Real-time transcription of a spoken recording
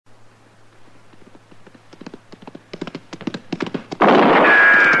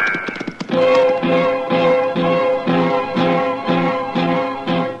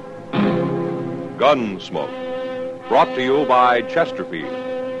Gunsmoke. Brought to you by Chesterfield.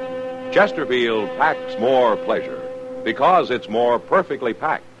 Chesterfield packs more pleasure because it's more perfectly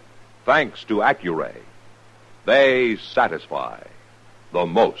packed, thanks to Accuray. They satisfy the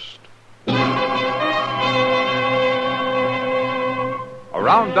most.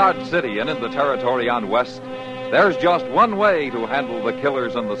 Around Dodge City and in the territory on West, there's just one way to handle the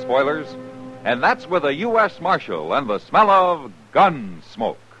killers and the spoilers, and that's with a U.S. Marshal and the smell of gun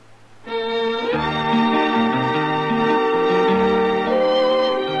smoke.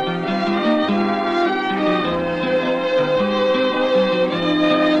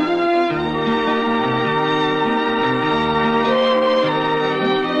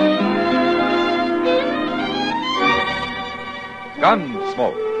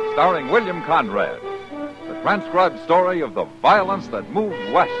 Gunsmoke, starring William Conrad. The transcribed story of the violence that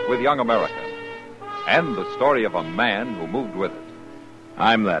moved west with young America. And the story of a man who moved with it.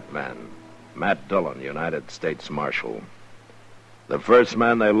 I'm that man, Matt Dillon, United States Marshal. The first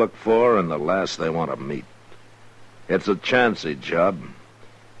man they look for and the last they want to meet. It's a chancy job,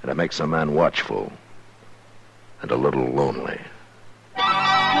 and it makes a man watchful and a little lonely.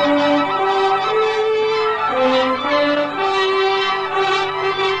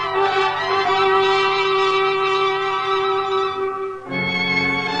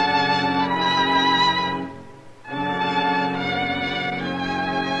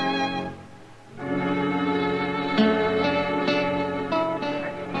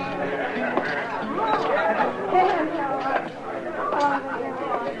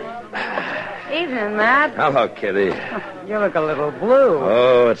 Evening, Matt. Hello, Kitty. You look a little blue.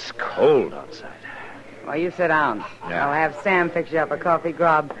 Oh, it's cold outside. Well, you sit down. Yeah. I'll have Sam fix you up a coffee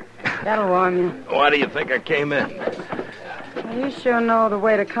grub. That'll warm you. Why do you think I came in? Well, you sure know the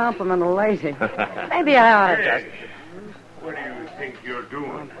way to compliment a lady. Maybe I ought to just... What do you think you're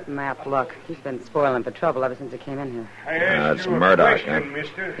doing? Matt, look. He's been spoiling for trouble ever since he came in here. I asked It's you a Murdoch, question, huh?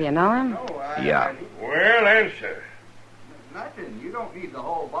 mister. Do you know him? Yeah. Well, answer. Nothing. You don't need the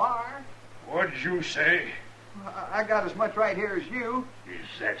whole bar. What'd you say? I got as much right here as you.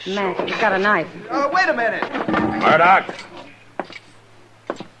 Is that so? Matt, he's got a knife. Wait a minute. Murdoch!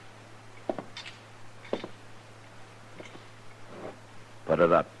 Put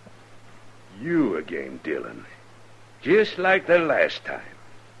it up. You again, Dillon. Just like the last time.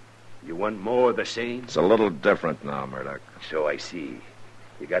 You want more of the same? It's a little different now, Murdoch. So I see.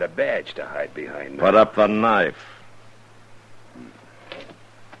 You got a badge to hide behind now. Put up the knife.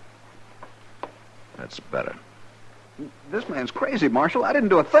 That's better. This man's crazy, Marshal. I didn't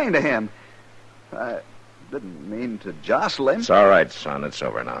do a thing to him. I didn't mean to jostle him. It's all right, son. It's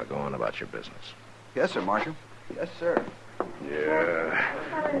over now. Go on about your business. Yes, sir, Marshal. Yes, sir.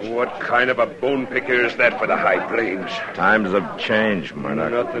 Yeah. What kind of a bone picker is that for the high plains? Times have changed,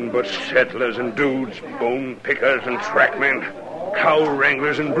 Murdoch. Nothing but settlers and dudes, bone pickers and trackmen, cow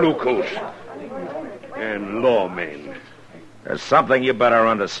wranglers and bluecoats, and lawmen. There's something you better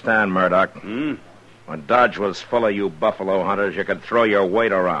understand, Murdoch. Hmm? When Dodge was full of you buffalo hunters, you could throw your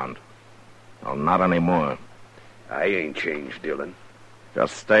weight around. Well, not anymore. I ain't changed, Dillon.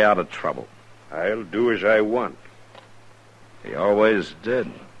 Just stay out of trouble. I'll do as I want. He always did.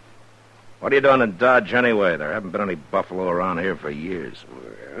 What are you doing in Dodge anyway? There haven't been any buffalo around here for years.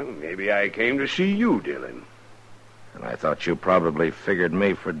 Well, maybe I came to see you, Dillon. And I thought you probably figured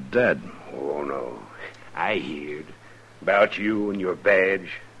me for dead. Oh, no. I heard about you and your badge.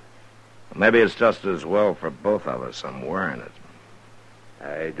 Maybe it's just as well for both of us I'm wearing it.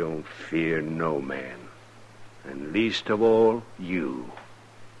 I don't fear no man. And least of all, you.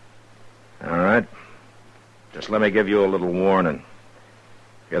 All right. Just let me give you a little warning.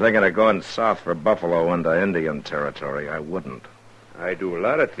 If you're thinking of going south for buffalo into Indian territory, I wouldn't. I do a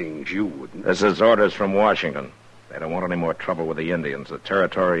lot of things you wouldn't. This is orders from Washington. They don't want any more trouble with the Indians. The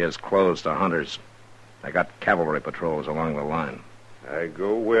territory is closed to hunters. They got cavalry patrols along the line. I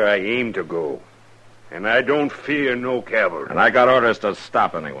go where I aim to go. And I don't fear no cavalry. And I got orders to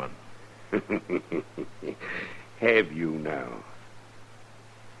stop anyone. Have you now?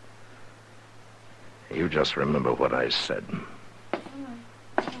 You just remember what I said.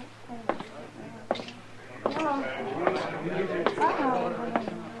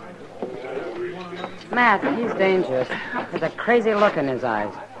 Matt, he's dangerous. There's a crazy look in his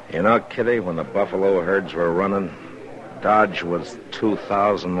eyes. You know, Kitty, when the buffalo herds were running, Dodge was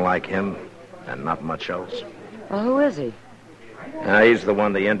 2,000 like him and not much else. Well, who is he? He's the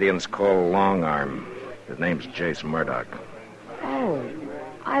one the Indians call Long Arm. His name's Jace Murdoch. Oh,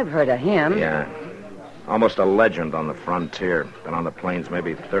 I've heard of him. Yeah. Almost a legend on the frontier. Been on the plains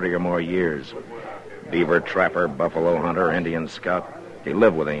maybe 30 or more years. Beaver trapper, buffalo hunter, Indian scout. He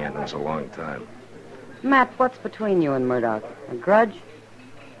lived with the Indians a long time. Matt, what's between you and Murdoch? A grudge?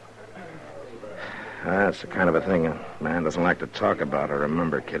 That's the kind of a thing a man doesn't like to talk about or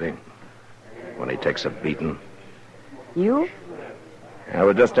remember, Kitty. When he takes a beating. You? I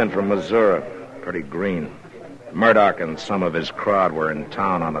was just in from Missouri. Pretty green. Murdoch and some of his crowd were in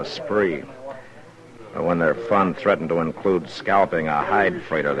town on a spree. But when their fun threatened to include scalping a hide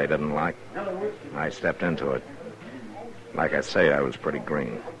freighter they didn't like, I stepped into it. Like I say, I was pretty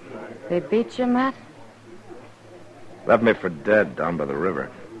green. They beat you, Matt? Left me for dead down by the river.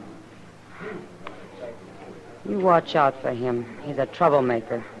 You watch out for him. He's a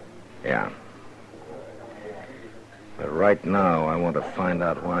troublemaker. Yeah. But right now, I want to find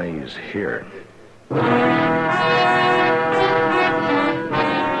out why he's here.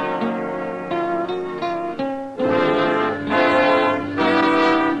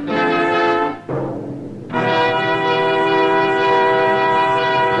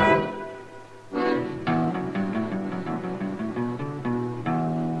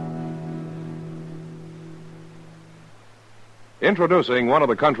 Introducing one of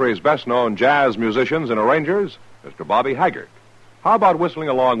the country's best-known jazz musicians and arrangers, Mr. Bobby Haggart. How about whistling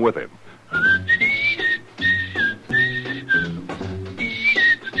along with him?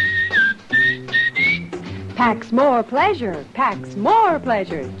 Packs more pleasure, packs more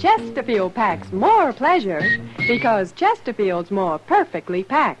pleasure. Chesterfield packs more pleasure because Chesterfield's more perfectly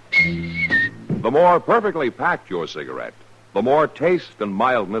packed. The more perfectly packed your cigarette, the more taste and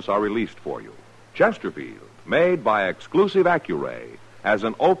mildness are released for you. Chesterfield, made by exclusive Accuray, has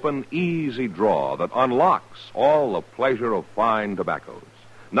an open, easy draw that unlocks all the pleasure of fine tobaccos.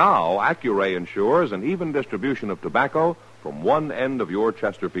 Now, Accuray ensures an even distribution of tobacco from one end of your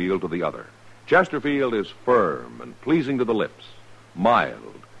Chesterfield to the other. Chesterfield is firm and pleasing to the lips,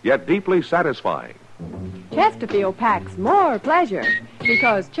 mild, yet deeply satisfying. Chesterfield packs more pleasure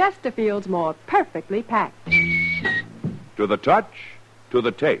because Chesterfield's more perfectly packed. To the touch, to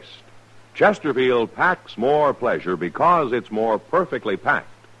the taste, Chesterfield packs more pleasure because it's more perfectly packed.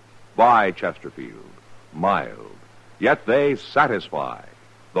 By Chesterfield, mild, yet they satisfy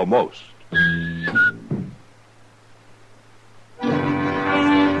the most.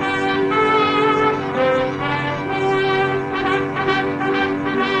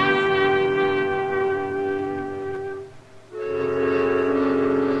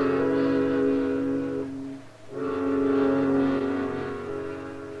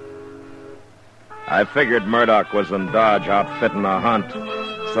 I figured Murdoch was in Dodge outfitting a hunt,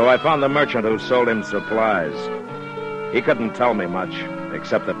 so I found the merchant who sold him supplies. He couldn't tell me much,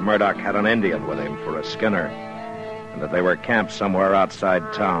 except that Murdoch had an Indian with him for a skinner, and that they were camped somewhere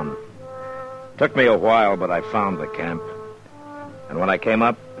outside town. Took me a while, but I found the camp. And when I came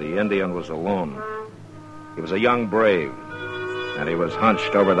up, the Indian was alone. He was a young brave, and he was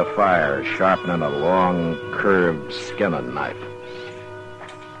hunched over the fire, sharpening a long, curved skinning knife.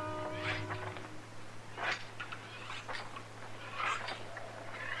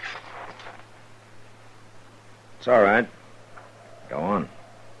 It's all right. Go on.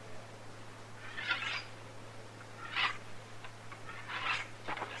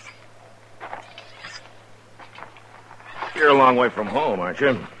 You're a long way from home, aren't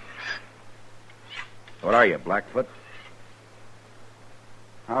you? What are you, Blackfoot?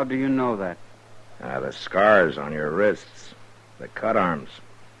 How do you know that? The scars on your wrists. The cut arms.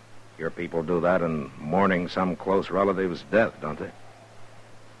 Your people do that in mourning some close relative's death, don't they?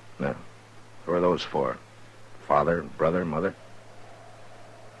 No. Who are those for? Father, brother, mother?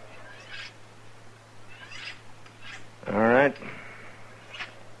 All right.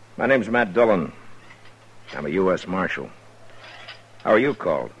 My name's Matt Dillon. I'm a U.S. Marshal. How are you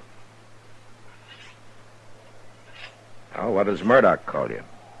called? Oh, what does Murdoch call you?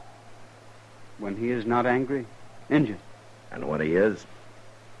 When he is not angry, Injun. And when he is?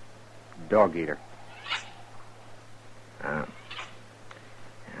 Dog eater. Ah.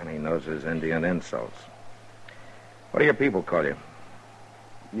 And he knows his Indian insults. What do your people call you?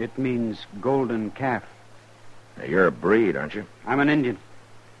 It means golden calf. Now, you're a breed, aren't you? I'm an Indian.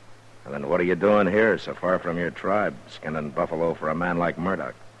 And then what are you doing here, so far from your tribe, skinning buffalo for a man like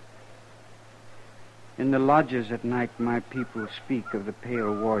Murdoch? In the lodges at night, my people speak of the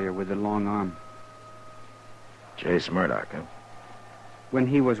pale warrior with the long arm. Jace Murdoch, huh? When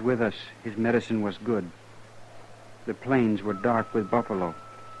he was with us, his medicine was good. The plains were dark with buffalo.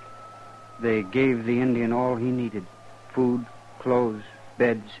 They gave the Indian all he needed. Food, clothes,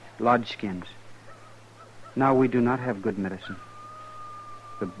 beds, lodge skins. Now we do not have good medicine.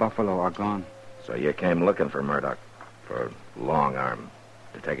 The buffalo are gone. So you came looking for Murdoch, for Long Arm,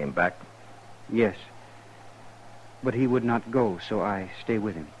 to take him back? Yes. But he would not go, so I stay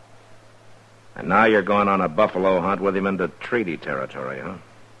with him. And now you're going on a buffalo hunt with him into treaty territory, huh?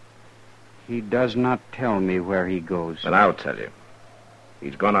 He does not tell me where he goes. And I'll tell you.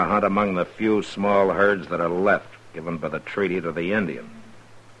 He's going to hunt among the few small herds that are left, given by the treaty to the Indian.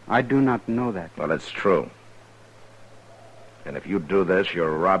 I do not know that. Well, it's true. And if you do this,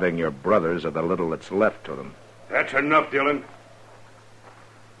 you're robbing your brothers of the little that's left to them. That's enough, Dillon.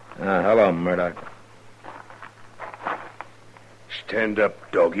 Hello, Murdoch. Stand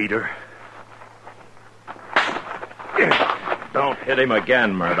up, dog-eater. Don't hit him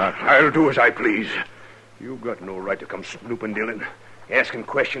again, Murdoch. I'll do as I please. You've got no right to come snooping, Dillon. Asking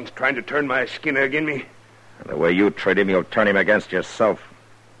questions, trying to turn my skin agin me. And the way you treat him, you'll turn him against yourself.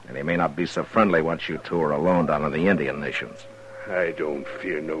 And he may not be so friendly once you two are alone down in the Indian nations. I don't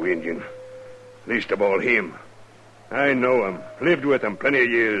fear no Indian. Least of all him. I know him. Lived with him plenty of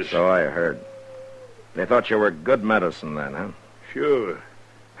years. So I heard. They thought you were good medicine then, huh? Sure.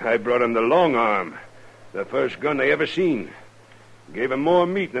 I brought him the long arm. The first gun they ever seen. Gave him more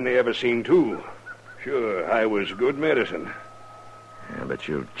meat than they ever seen, too. Sure, I was good medicine. Yeah, but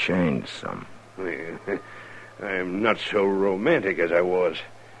you've changed some. I'm not so romantic as I was.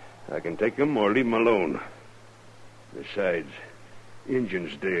 I can take him or leave him alone. Besides,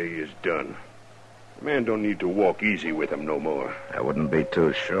 Injun's day is done. A man don't need to walk easy with him no more. I wouldn't be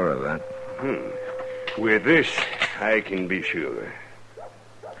too sure of that. With this, I can be sure.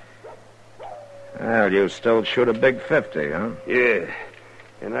 Well, you still shoot a big 50, huh? Yeah,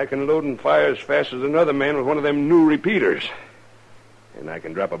 and I can load and fire as fast as another man with one of them new repeaters. And I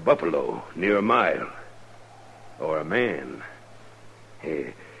can drop a buffalo near a mile. Or a man.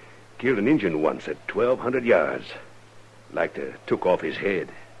 Hey, killed an Injun once at 1,200 yards. Like to took off his head.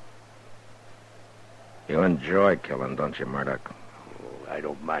 You enjoy killing, don't you, Murdoch? Oh, I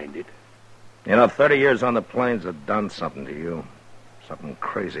don't mind it. You know, 30 years on the plains have done something to you. Something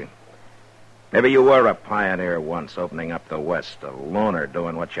crazy. Maybe you were a pioneer once, opening up the West, a loner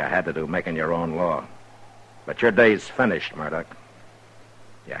doing what you had to do, making your own law. But your day's finished, Murdoch.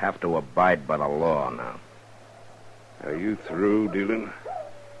 You have to abide by the law now. Are you through, Dillon?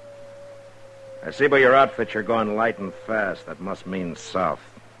 I see by your outfit you're going light and fast. That must mean south.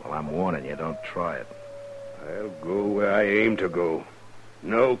 Well, I'm warning you, don't try it. I'll go where I aim to go.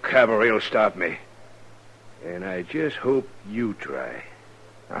 No cavalry will stop me. And I just hope you try.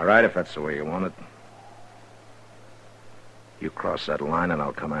 All right, if that's the way you want it. You cross that line and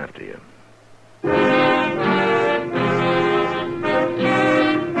I'll come after you.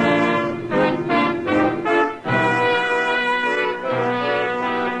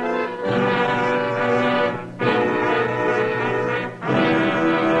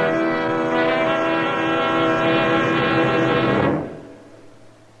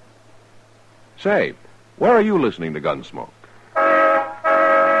 Say, where are you listening to Gunsmoke?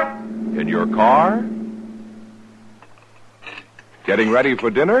 In your car? Getting ready for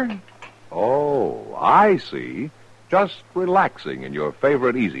dinner? Oh, I see. Just relaxing in your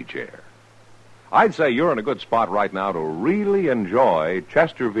favorite easy chair. I'd say you're in a good spot right now to really enjoy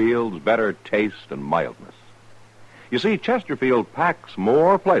Chesterfield's better taste and mildness. You see, Chesterfield packs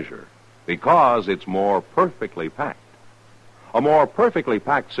more pleasure because it's more perfectly packed. A more perfectly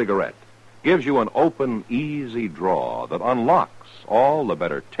packed cigarette gives you an open, easy draw that unlocks all the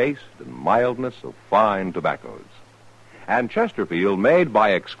better taste and mildness of fine tobaccos. And Chesterfield, made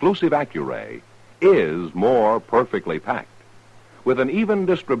by exclusive Accuray, is more perfectly packed, with an even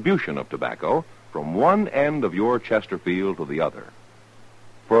distribution of tobacco from one end of your Chesterfield to the other.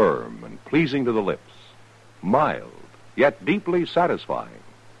 Firm and pleasing to the lips, mild, yet deeply satisfying.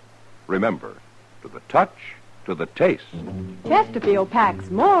 Remember, to the touch, to the taste. Chesterfield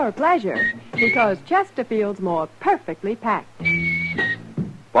packs more pleasure because Chesterfield's more perfectly packed.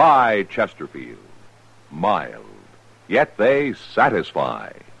 By Chesterfield. Mild, yet they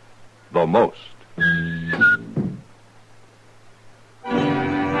satisfy the most.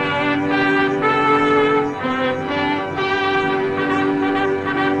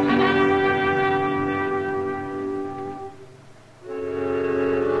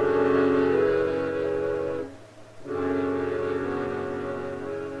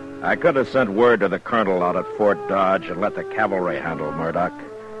 I could have sent word to the colonel out at Fort Dodge and let the cavalry handle Murdoch.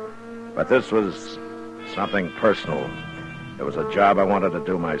 But this was something personal. It was a job I wanted to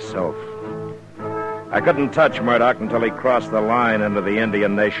do myself. I couldn't touch Murdoch until he crossed the line into the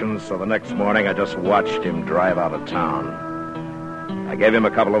Indian nations, so the next morning I just watched him drive out of town. I gave him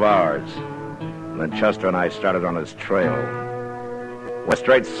a couple of hours, and then Chester and I started on his trail. Went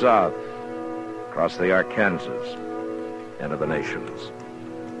straight south, across the Arkansas, into the nations.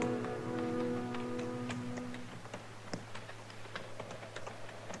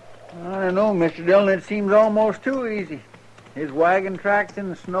 don't know, Mr. Dillon. It seems almost too easy. His wagon tracks in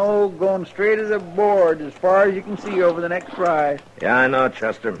the snow going straight as a board as far as you can see over the next rise. Yeah, I know,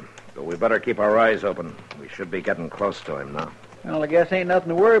 Chester. But we better keep our eyes open. We should be getting close to him now. Well, I guess ain't nothing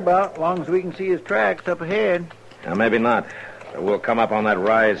to worry about as long as we can see his tracks up ahead. Now, maybe not. But we'll come up on that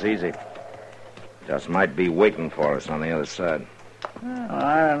rise easy. Just might be waiting for us on the other side. Well,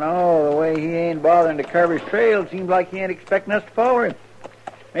 I don't know. The way he ain't bothering to cover his trail, it seems like he ain't expecting us to follow him.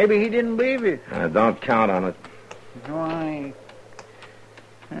 Maybe he didn't believe you. Don't count on it. Why,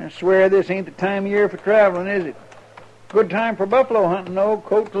 I swear this ain't the time of year for traveling, is it? Good time for buffalo hunting, though.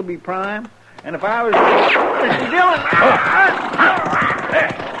 Coats will be prime. And if I was... Mr. Dillon!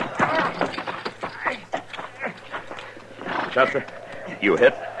 Chester, you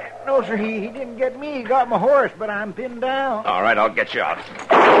hit? No, sir, he didn't get me. He got my horse, but I'm pinned down. All right, I'll get you out.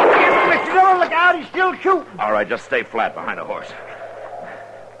 Mr. Dillon, look out. He's still shooting. All right, just stay flat behind the horse.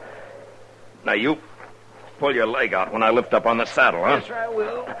 Now, you pull your leg out when I lift up on the saddle, huh? Yes, sir, I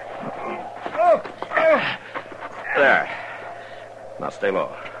will. Oh. There. Now, stay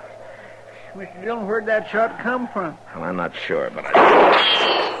low. Mr. Dillon, where'd that shot come from? Well, I'm not sure, but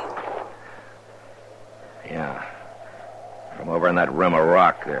Yeah. From over in that rim of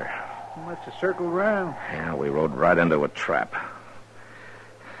rock there. He must have circled around. Yeah, we rode right into a trap.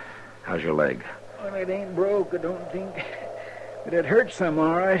 How's your leg? Well, it ain't broke, I don't think. But it hurts some,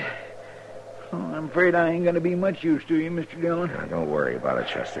 all right. Oh, I'm afraid I ain't going to be much use to you, Mr. Dillon. Now, don't worry about it,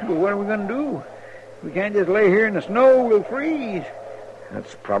 Chester. But what are we going to do? We can't just lay here in the snow. We'll freeze.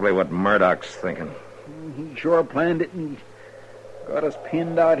 That's probably what Murdoch's thinking. He sure planned it, and he got us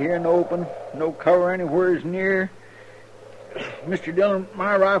pinned out here in the open. No cover anywheres near. Mr. Dillon,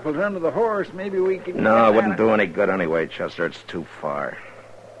 my rifle's under the horse. Maybe we can... No, it wouldn't do any good anyway, Chester. It's too far.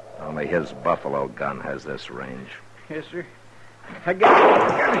 Only his buffalo gun has this range. Yes, sir. I got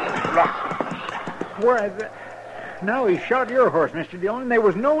it. Where is it? No, he shot your horse, Mr. Dillon. There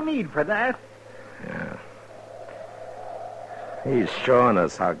was no need for that. Yeah. He's showing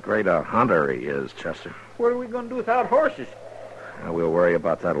us how great a hunter he is, Chester. What are we going to do without horses? We'll worry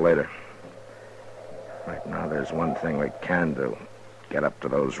about that later. Right now, there's one thing we can do. Get up to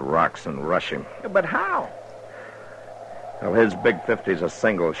those rocks and rush him. But how? Well, his big 50's a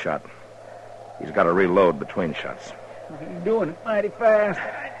single shot. He's got to reload between shots. He's doing it mighty fast.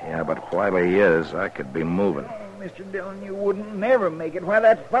 Yeah, but while he is, I could be moving. Oh, Mr. Dillon, you wouldn't never make it. Why,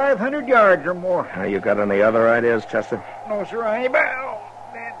 that's 500 yards or more. You got any other ideas, Chester? No, sir, I ain't. Oh,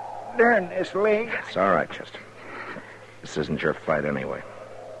 darn this leg. It's all right, Chester. This isn't your fight anyway.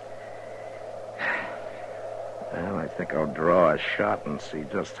 Well, I think I'll draw a shot and see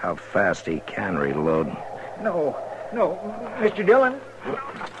just how fast he can reload. No, Mr. Dillon.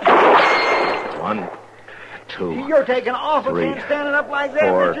 1, 2. You're taking awful 3, chance standing up like that,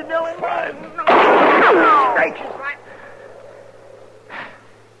 4, Mr. Dillon. 5. No. Gracious,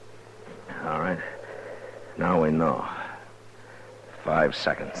 All right. Now we know. 5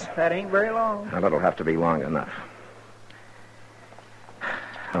 seconds. That ain't very long. Now, that'll have to be long enough.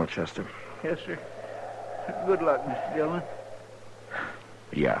 Oh, Chester? Yes, sir. Good luck, Mr. Dillon.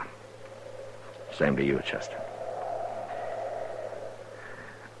 Yeah. Same to you, Chester.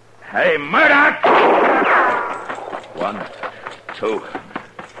 Hey, Murdoch! 1, 2,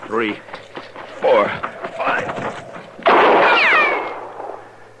 3, 4, 5.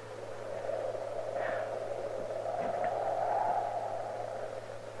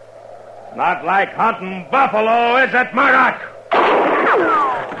 Not like hunting buffalo, is it, Murdoch?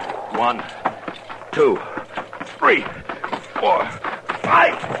 1, 2, 3, 4,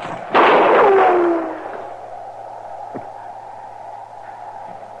 5.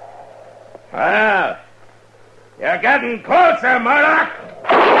 Well, you're getting closer, Murdoch.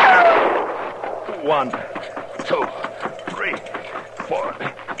 1, 2, 3, 4,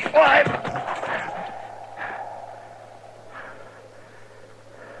 5.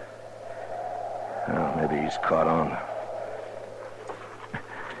 Oh, maybe he's caught on.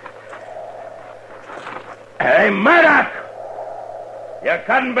 Hey, Murdoch! You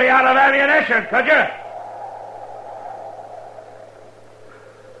couldn't be out of ammunition, could you?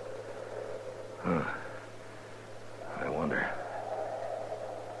 I wonder.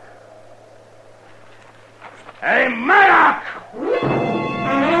 Hey, Murdoch!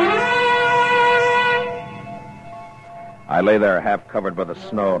 I lay there half covered by the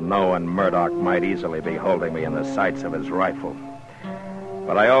snow, knowing Murdoch might easily be holding me in the sights of his rifle.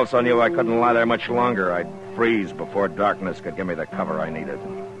 But I also knew I couldn't lie there much longer. I'd freeze before darkness could give me the cover I needed.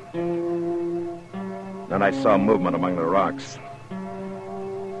 Then I saw movement among the rocks.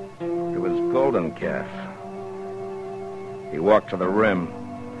 It was Golden Calf. He walked to the rim,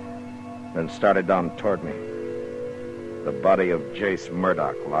 then started down toward me. The body of Jace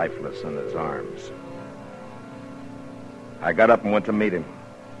Murdoch lifeless in his arms. I got up and went to meet him.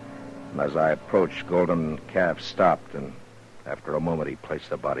 And as I approached, Golden Calf stopped, and after a moment he placed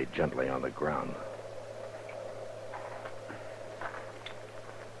the body gently on the ground.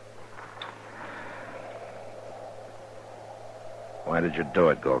 Why did you do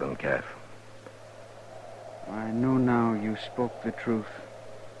it, Golden Calf? I know now you spoke the truth.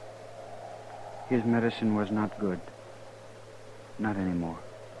 His medicine was not good. Not anymore.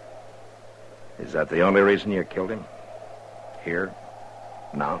 Is that the only reason you killed him? Here?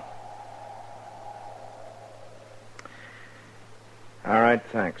 Now? All right,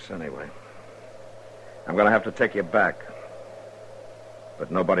 thanks, anyway. I'm going to have to take you back.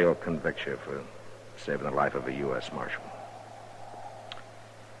 But nobody will convict you for saving the life of a U.S. Marshal.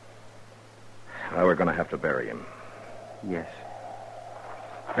 Well, we're going to have to bury him. Yes.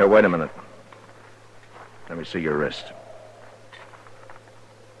 Here, wait a minute. Let me see your wrist.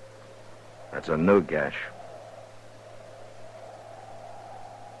 That's a new gash.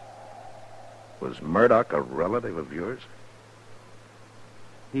 Was Murdoch a relative of yours?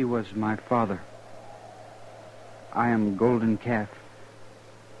 He was my father. I am Golden Calf,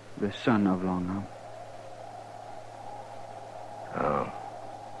 the son of Long Arm. Oh.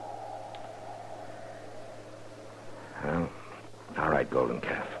 Well, all right, Golden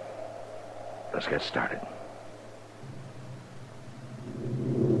Calf. Let's get started.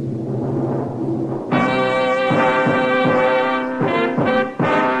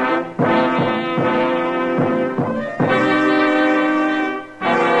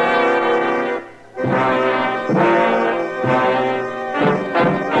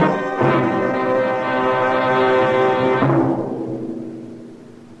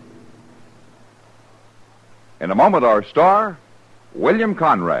 In a moment, our star, William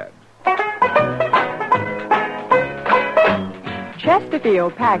Conrad.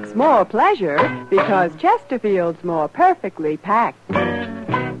 Chesterfield packs more pleasure because Chesterfield's more perfectly packed.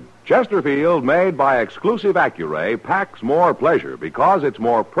 Chesterfield, made by exclusive Accuray, packs more pleasure because it's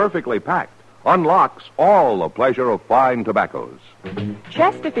more perfectly packed. Unlocks all the pleasure of fine tobaccos.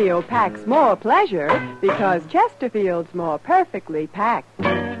 Chesterfield packs more pleasure because Chesterfield's more perfectly packed.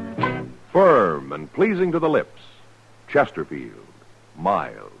 Firm and pleasing to the lips. Chesterfield.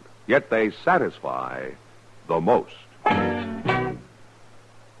 Mild. Yet they satisfy the most.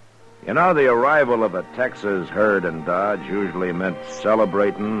 You know, the arrival of a Texas herd in Dodge usually meant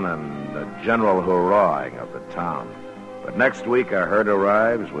celebrating and a general hurrahing of the town. But next week, a herd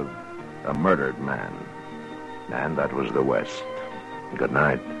arrives with a murdered man. And that was the West. Good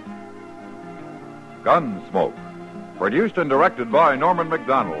night. Gunsmoke. Produced and directed by Norman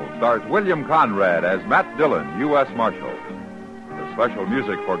McDonald, stars William Conrad as Matt Dillon, U.S. Marshal. The special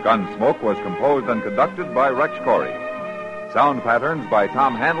music for Gunsmoke was composed and conducted by Rex Corey. Sound patterns by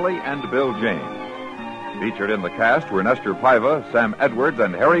Tom Hanley and Bill James. Featured in the cast were Nestor Paiva, Sam Edwards,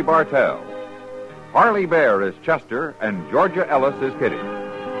 and Harry Bartell. Harley Bear is Chester, and Georgia Ellis is Kitty.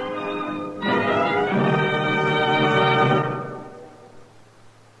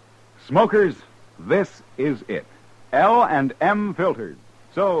 Smokers, this is it. L&M filters.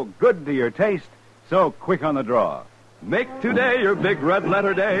 So good to your taste, so quick on the draw. Make today your big red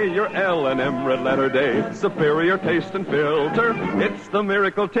letter day, your L&M red letter day. Superior taste and filter, it's the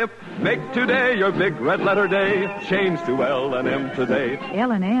miracle tip. Make today your big red letter day. Change to L&M today.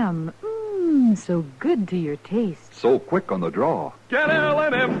 L&M, so good to your taste. So quick on the draw. Get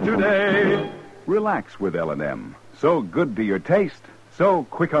L&M today. Relax with L&M. So good to your taste, so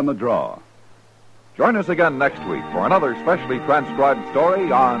quick on the draw. Join us again next week for another specially transcribed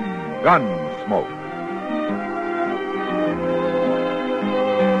story on Gunsmoke.